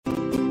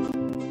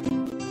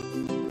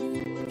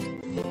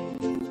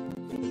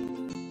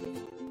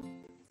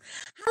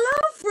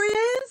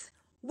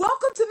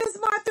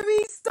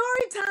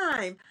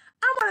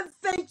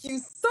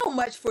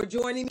much for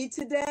joining me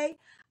today.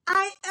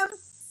 I am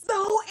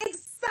so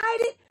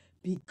excited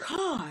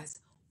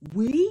because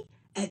we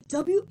at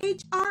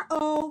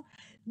WHRO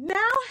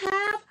now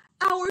have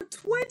our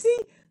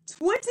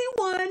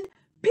 2021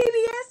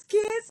 PBS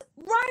Kids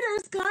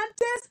Writers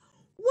Contest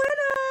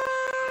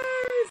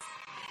winners!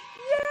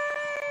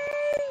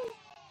 Yay!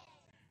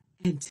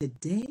 And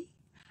today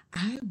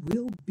I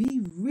will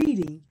be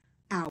reading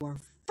our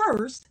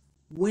first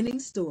winning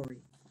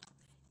story.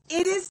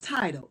 It is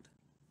titled,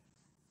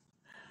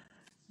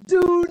 Do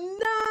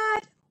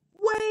Not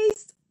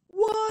Waste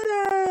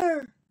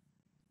Water.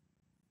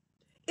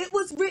 It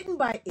was written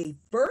by a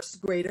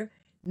first grader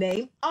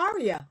named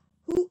Aria,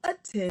 who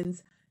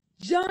attends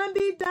John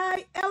B.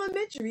 Dye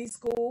Elementary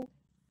School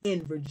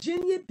in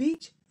Virginia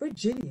Beach,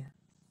 Virginia.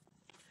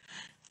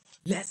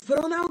 Let's put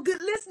on our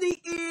good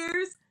listening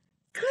ears.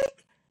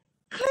 Click,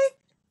 click,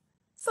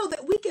 so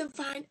that we can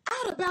find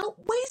out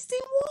about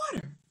wasting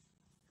water.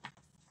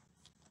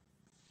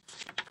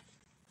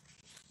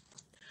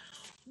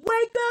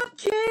 Wake up,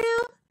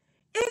 Kim.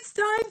 It's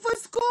time for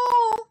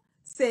school,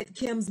 said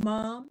Kim's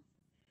mom.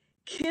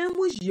 Kim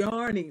was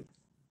yarning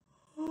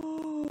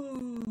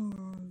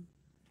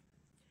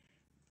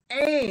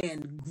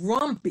and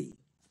grumpy.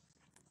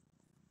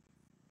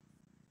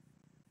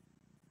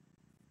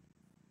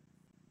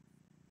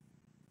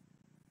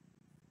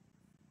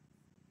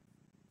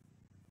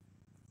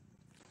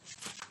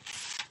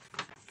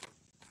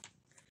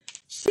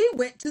 She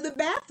went to the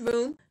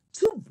bathroom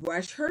to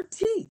brush her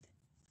teeth.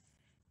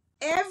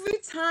 Every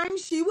time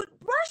she would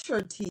brush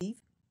her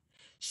teeth,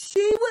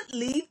 she would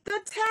leave the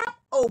tap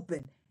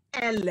open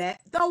and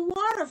let the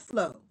water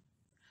flow.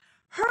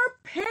 Her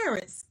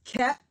parents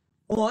kept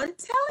on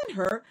telling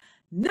her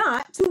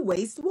not to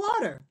waste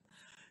water.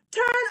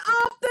 Turn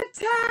off the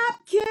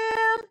tap,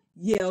 Kim,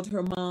 yelled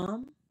her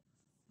mom.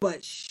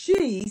 But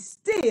she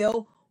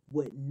still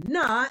would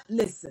not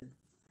listen.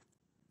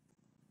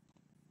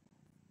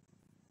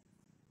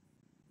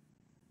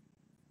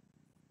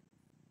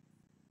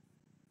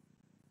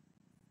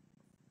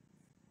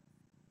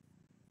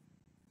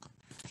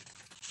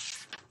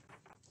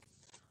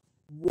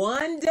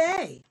 One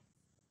day,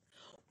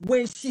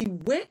 when she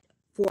went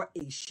for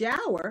a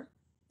shower,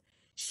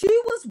 she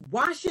was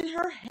washing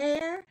her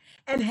hair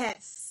and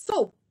had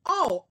soap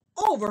all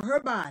over her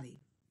body.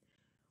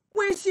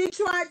 When she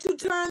tried to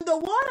turn the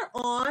water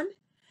on,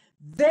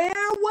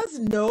 there was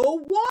no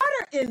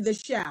water in the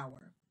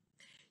shower.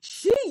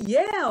 She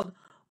yelled,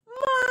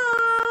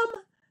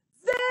 "Mom,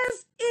 there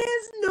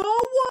is no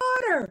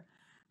water.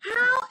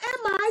 How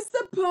am I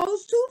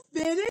supposed to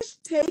finish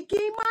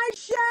taking my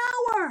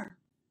shower?"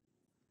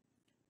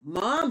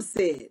 Mom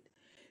said,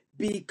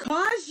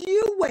 "Because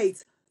you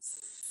waste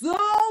so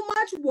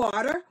much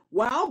water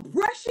while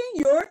brushing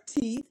your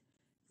teeth,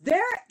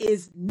 there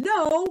is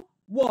no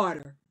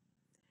water."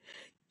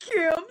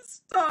 Kim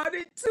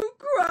started to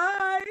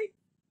cry.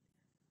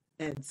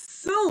 And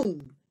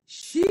soon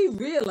she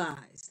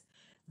realized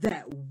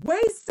that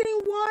wasting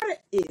water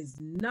is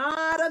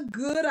not a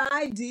good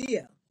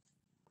idea.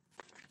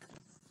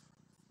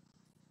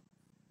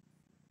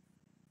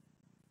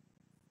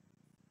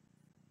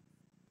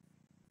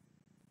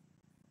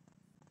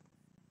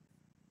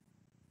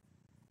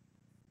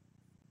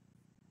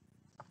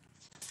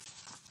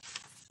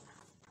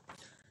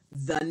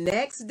 The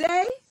next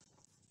day,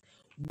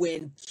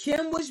 when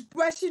Kim was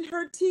brushing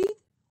her teeth,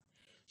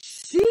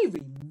 she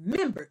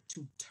remembered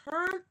to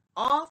turn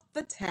off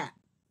the tap.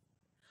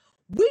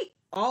 We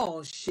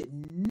all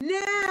should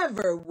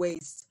never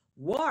waste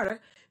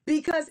water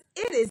because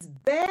it is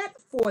bad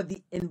for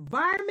the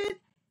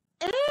environment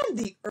and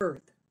the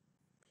earth.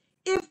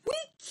 If we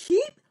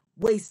keep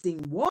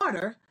wasting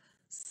water,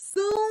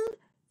 soon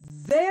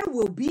there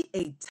will be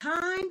a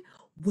time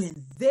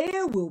when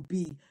there will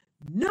be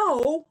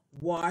no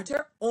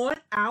water on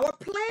our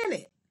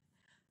planet.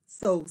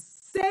 So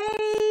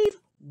save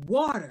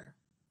water.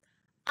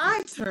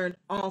 I turned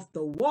off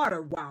the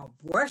water while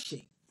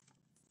brushing.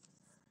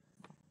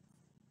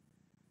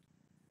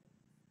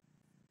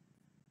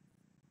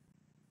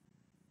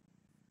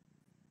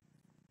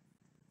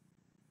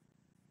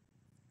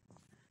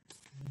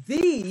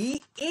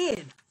 The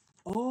end.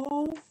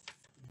 Oh,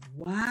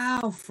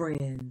 wow,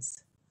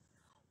 friends.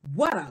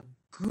 What a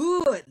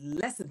good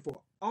lesson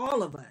for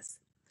all of us.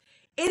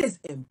 It is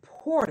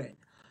important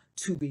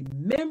to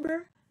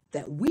remember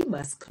that we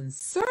must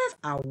conserve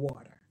our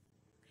water.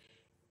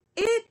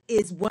 It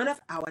is one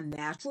of our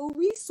natural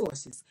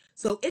resources,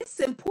 so it's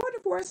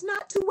important for us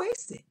not to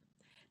waste it.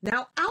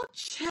 Now, I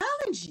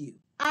challenge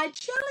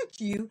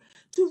you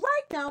to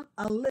write down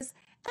a list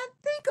and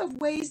think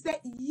of ways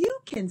that you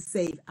can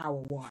save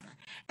our water.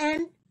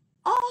 And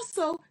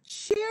also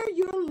share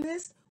your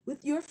list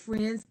with your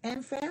friends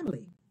and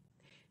family.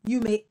 You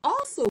may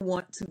also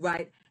want to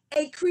write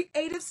a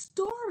creative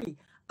story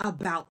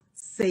about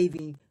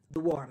saving the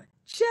water,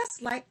 just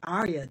like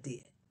Aria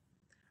did.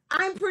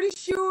 I'm pretty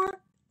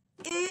sure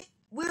it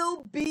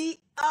will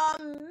be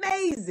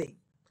amazing.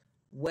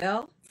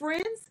 Well,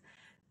 friends,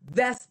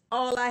 that's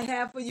all I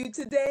have for you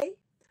today.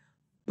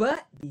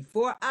 But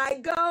before I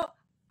go,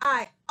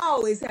 I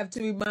always have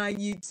to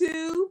remind you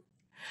to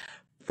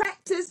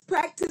practice,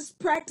 practice,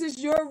 practice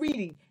your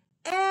reading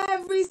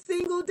every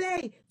single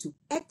day to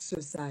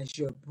exercise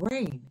your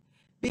brain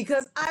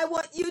because I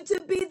want you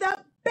to be the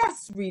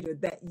best reader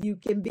that you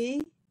can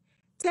be.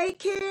 Take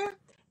care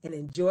and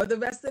enjoy the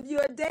rest of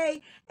your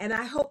day, and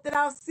I hope that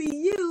I'll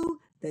see you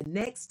the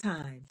next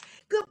time.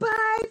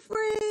 Goodbye,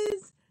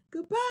 friends.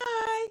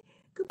 Goodbye.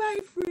 Goodbye,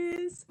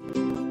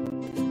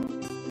 friends.